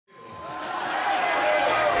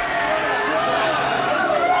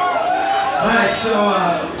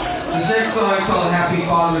This next song is called Happy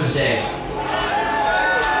Father's Day.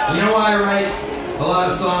 You know why I write a lot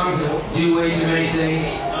of songs and do way too many things?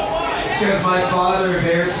 It's because my father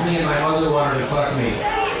embarrassed me and my mother wanted to fuck me.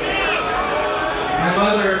 My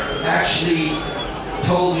mother actually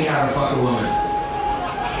told me how to fuck a woman.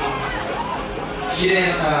 She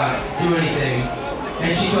didn't do anything,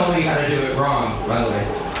 and she told me how to do it wrong, by the way.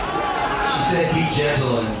 She said be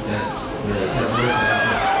gentle, and that really doesn't work that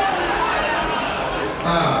way.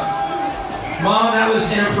 Mom, that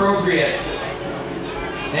was inappropriate.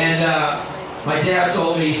 And my dad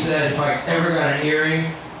told me, he said if I ever got an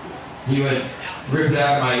earring, he would rip it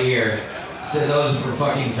out of my ear. He said those are for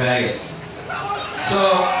fucking faggots.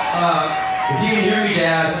 So, if you can hear me,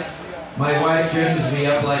 Dad, my wife dresses me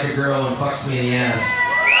up like a girl and fucks me in the ass.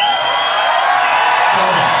 So,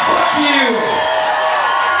 fuck you!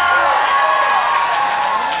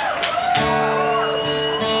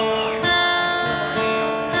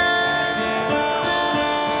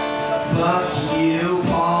 Fuck you,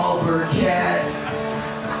 Paul Burkett.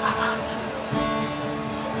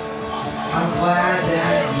 I'm glad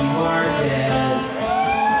that you are dead.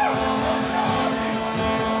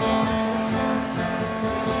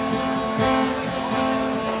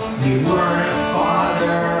 You weren't a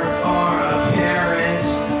father or a parent,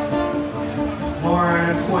 more an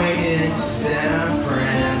acquaintance than a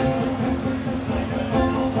friend.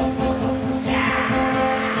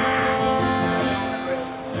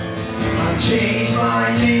 I've changed my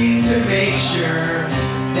name